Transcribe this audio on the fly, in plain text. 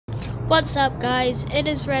What's up, guys? It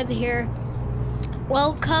is Red here.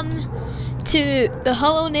 Welcome to the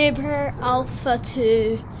Hello Neighbor Alpha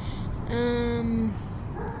 2.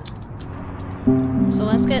 So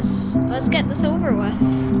let's get this over with.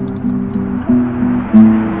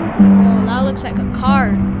 Oh, that looks like a car.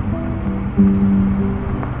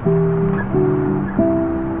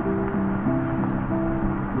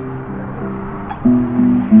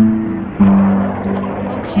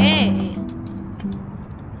 Okay.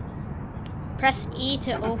 Press E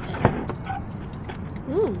to open.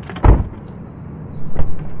 Ooh.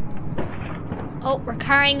 Oh, we're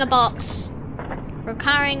carrying a box. We're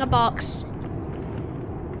carrying a box.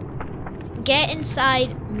 Get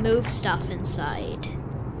inside, move stuff inside.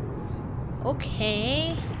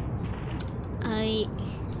 Okay. I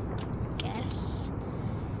guess.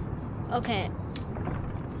 Okay.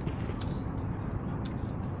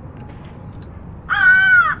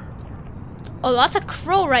 Oh, that's a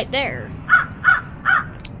crow right there.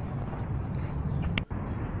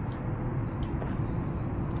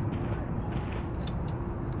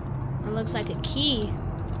 It looks like a key.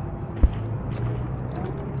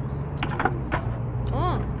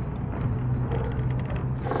 Oh.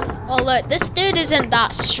 Oh look, this dude isn't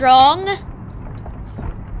that strong.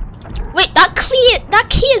 Wait, that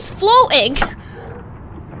key is floating.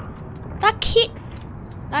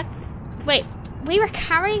 Wait, we were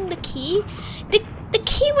carrying the key? The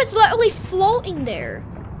key was literally floating there.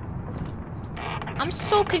 I'm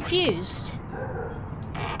so confused.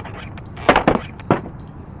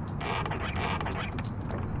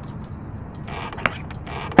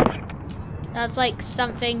 That's like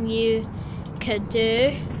something you could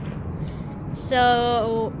do.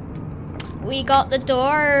 So we got the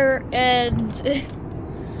door, and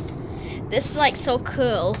this is like so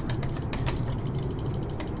cool.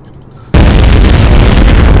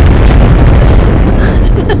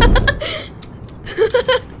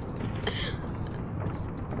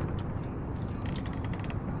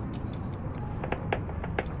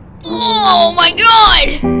 Oh my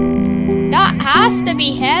god! That has to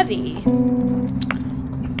be heavy.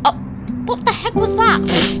 Oh, what the heck was that?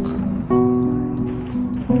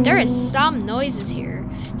 There is some noises here.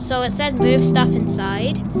 So it said move stuff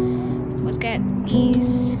inside. Let's get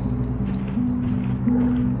these.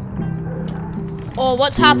 Oh,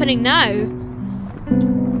 what's happening now?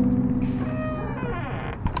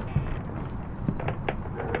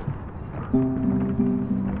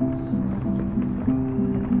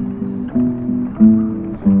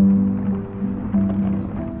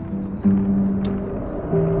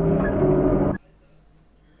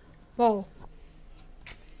 Whoa.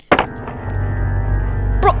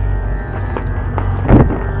 Bro!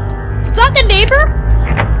 Is that the neighbor?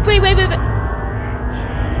 Wait.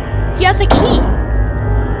 He has a key.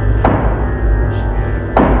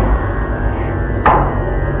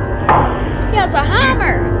 He has a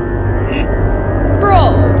hammer.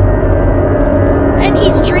 Bro. And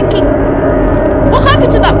he's drinking. What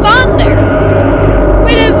happened to that van there?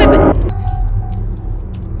 Wait.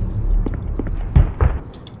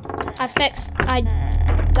 I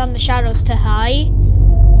done the shadows to high.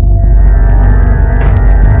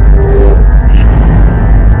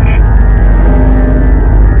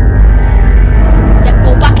 Yeah,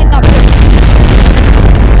 go back in that room.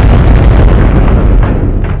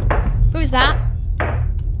 Who's that?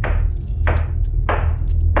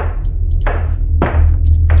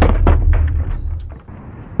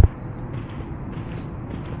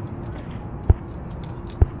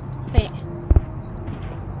 Wait.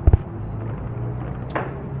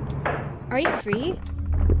 Are you free?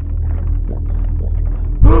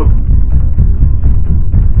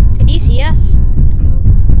 Did he see us?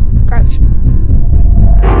 Crouch.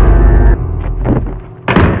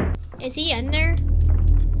 Is he in there?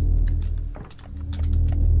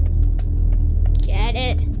 Get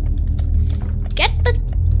it. Get the...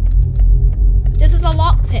 This is a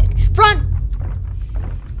lockpick. Run!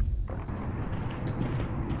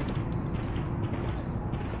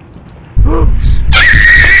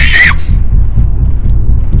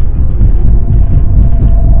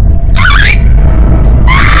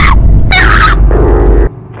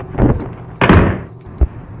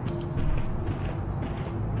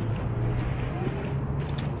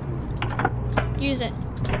 Use it.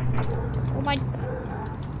 Oh my...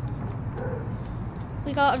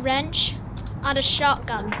 We got a wrench and a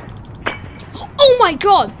shotgun. Oh my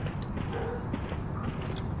god!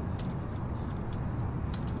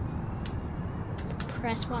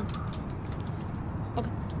 Press 1. Okay.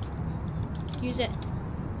 Use it.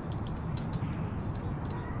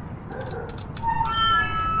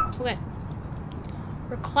 Okay.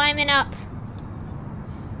 We're climbing up.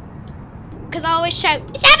 because I always shout,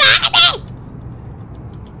 "Is that behind me?"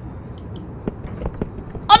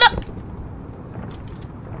 Oh no!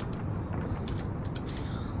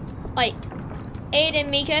 Wait, Aiden,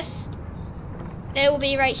 Mikas, they will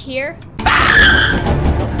be right here.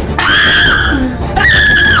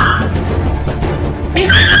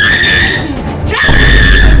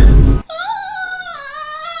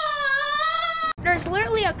 There's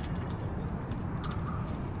literally a...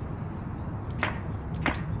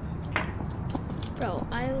 Bro,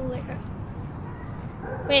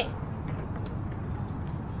 wait.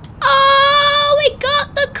 Oh, we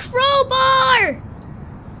got the crowbar!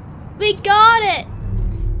 We got it!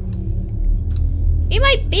 We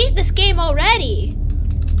might beat this game already.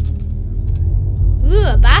 Ooh,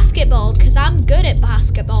 a basketball, because I'm good at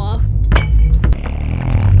basketball.